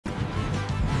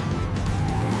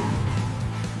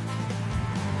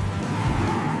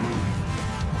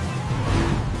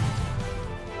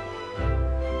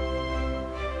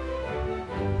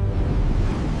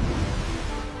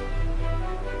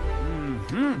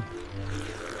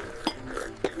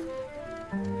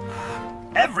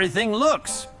Everything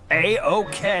looks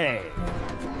A-OK.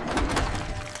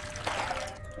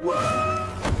 Whoa!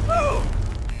 Oh.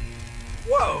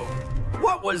 Whoa!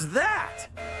 What was that?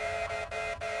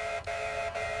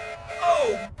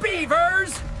 Oh,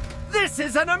 beavers! This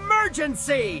is an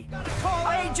emergency! Gotta call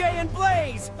AJ and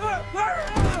Blaze!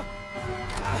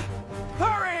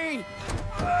 Hurry!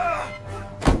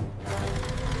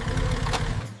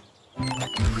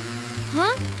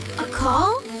 Huh? A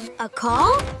call? A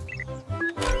call?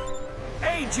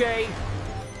 AJ!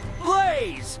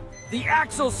 Blaze! The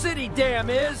Axle City Dam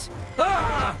is...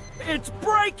 it's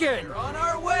breaking! We're on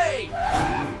our way!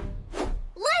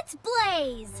 Let's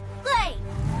blaze! Blaze!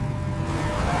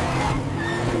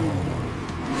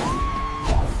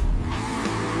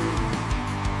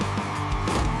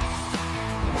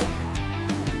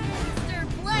 Mr.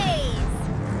 Blaze!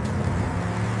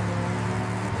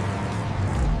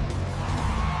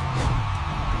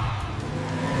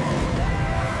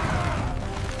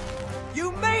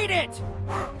 You made it!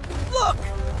 Look!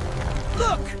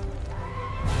 Look!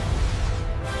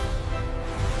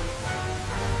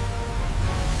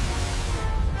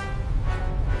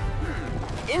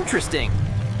 Interesting.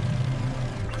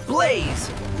 Blaze,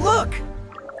 look!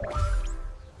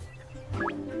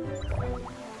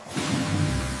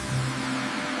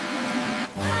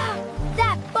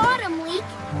 That bottom leak,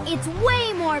 it's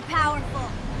way more powerful.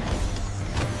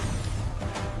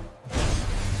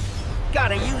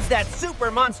 Gotta use that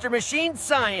super monster machine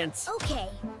science. Okay,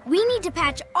 we need to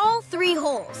patch all 3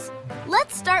 holes.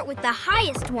 Let's start with the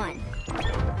highest one.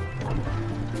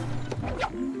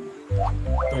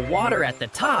 The water at the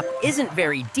top isn't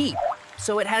very deep,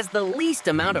 so it has the least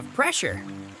amount of pressure.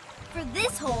 For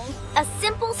this hole, a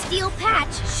simple steel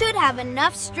patch should have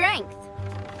enough strength.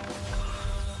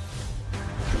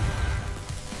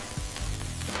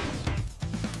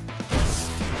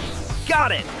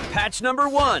 Got it! Patch number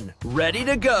 1, ready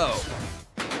to go.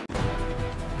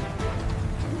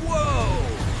 Whoa!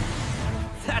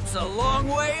 That's a long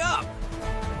way up.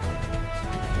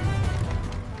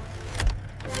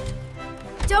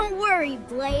 Don't worry,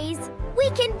 Blaze. We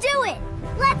can do it!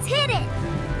 Let's hit it!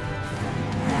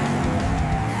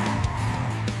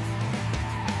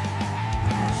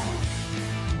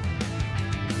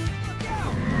 Look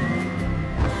out!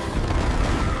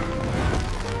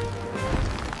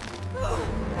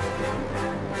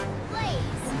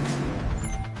 Blaze!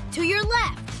 To your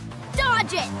left!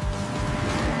 Dodge it!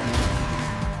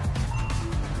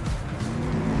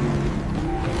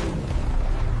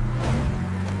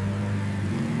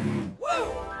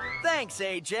 Thanks,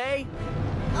 AJ.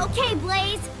 Okay,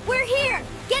 Blaze, we're here!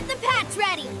 Get the patch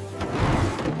ready!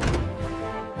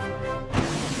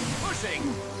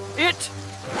 Pushing it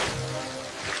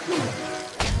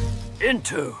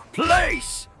into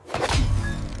place.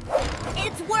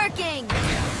 It's working!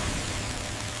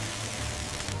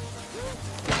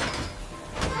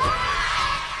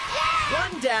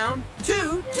 One down,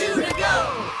 two to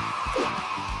go.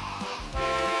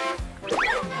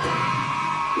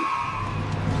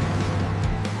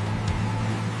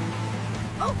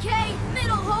 Okay,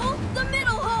 middle hole, the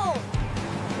middle hole!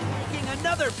 Making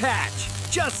another patch,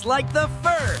 just like the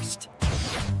first.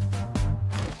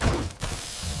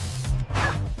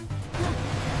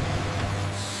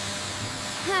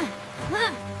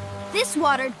 This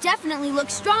water definitely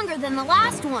looks stronger than the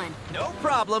last one. No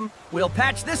problem. We'll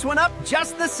patch this one up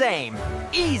just the same.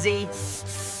 Easy.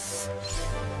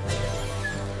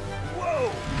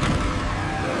 Whoa!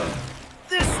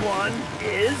 This one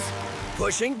is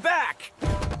pushing back.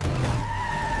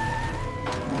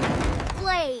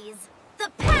 Blaze, the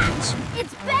patch!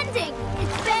 It's bending!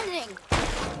 It's bending!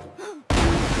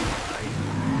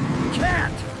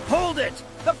 Can't hold it.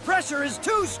 The pressure is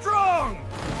too strong.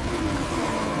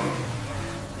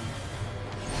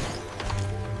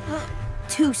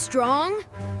 Too strong?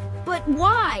 But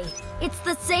why? It's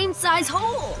the same size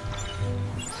hole.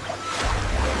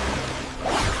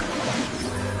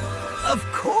 Of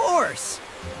course.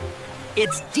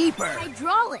 It's deeper.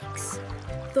 Hydraulics.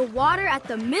 The water at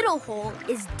the middle hole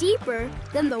is deeper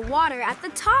than the water at the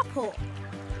top hole.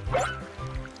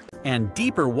 And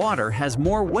deeper water has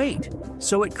more weight,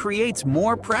 so it creates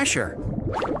more pressure.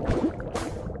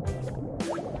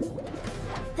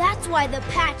 That's why the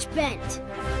patch bent.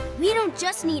 We don't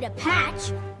just need a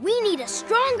patch, we need a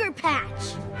stronger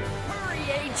patch. Hurry,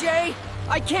 AJ.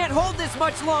 I can't hold this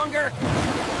much longer.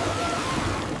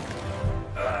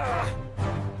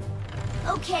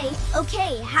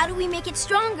 Okay, how do we make it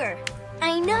stronger?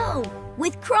 I know,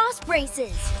 with cross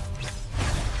braces.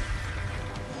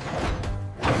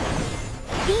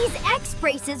 These X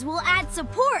braces will add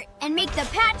support and make the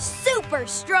patch super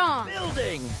strong.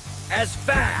 Building as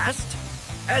fast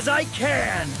as I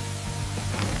can.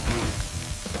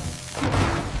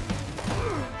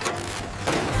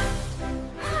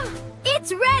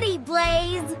 It's ready,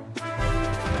 Blaze!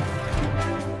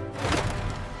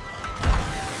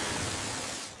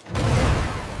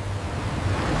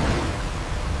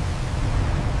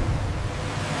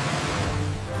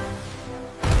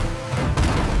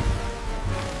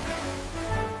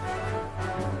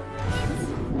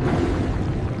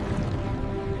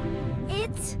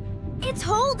 It's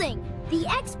holding! The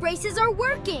X braces are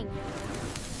working!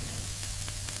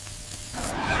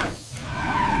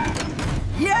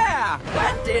 Yeah!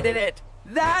 That did it!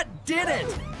 That did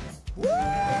it! Woo!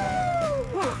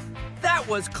 That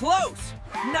was close!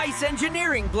 Nice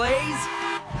engineering, Blaze!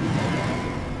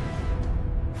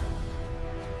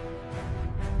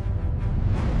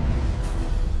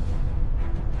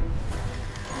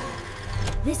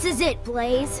 This is it,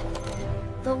 Blaze.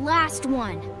 The last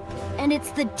one. And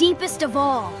it's the deepest of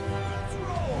all.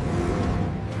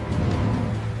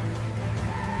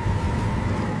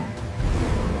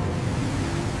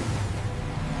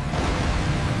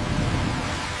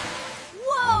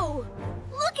 Whoa!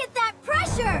 Look at that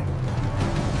pressure!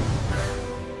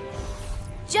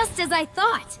 Just as I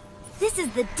thought. This is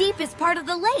the deepest part of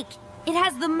the lake. It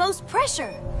has the most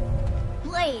pressure.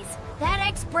 Blaze, that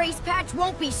X-brace patch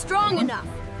won't be strong enough.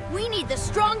 We need the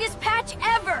strongest patch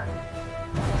ever.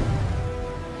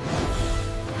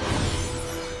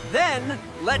 Then,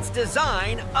 let's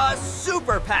design a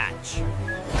super patch.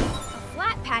 A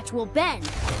flat patch will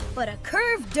bend, but a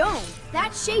curved dome,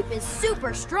 that shape is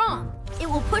super strong. It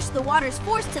will push the water's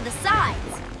force to the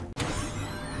sides.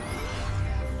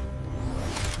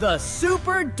 The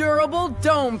super durable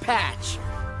dome patch.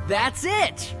 That's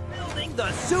it. Building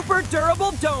the super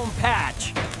durable dome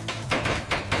patch.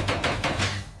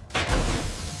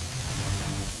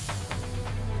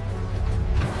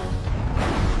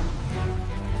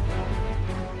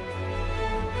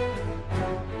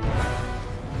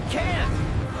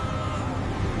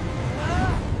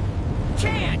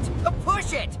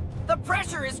 Push it! The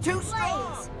pressure is too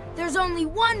strong! Blaze, there's only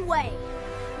one way.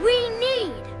 We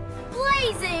need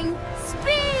blazing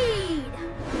speed!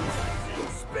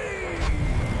 Speed!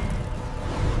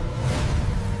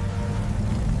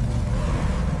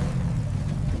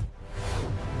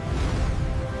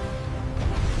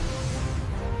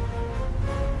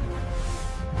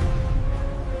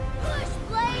 Push,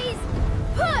 Blaze!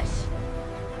 Push!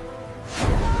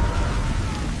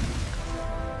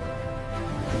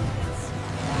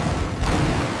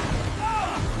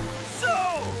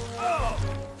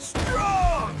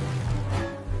 Strong!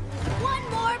 One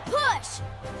more push!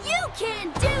 You can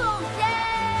do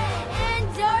that! And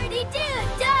already done!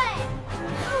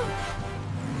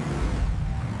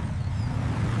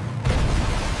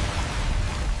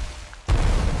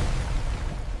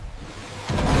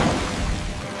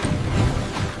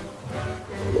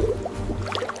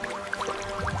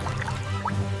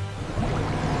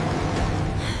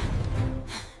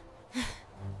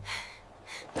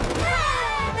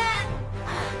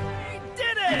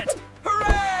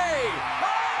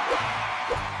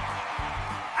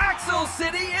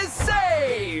 City is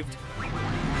saved!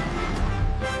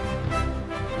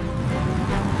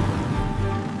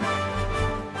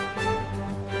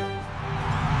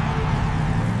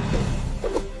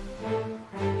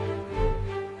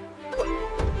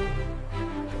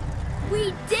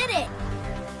 We did it!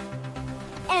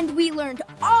 And we learned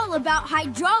all about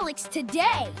hydraulics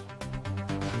today.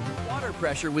 Water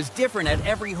pressure was different at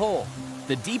every hole.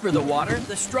 The deeper the water,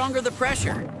 the stronger the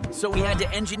pressure. So we had to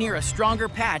engineer a stronger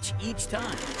patch each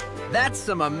time. That's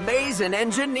some amazing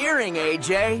engineering,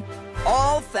 AJ.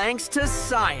 All thanks to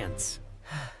science.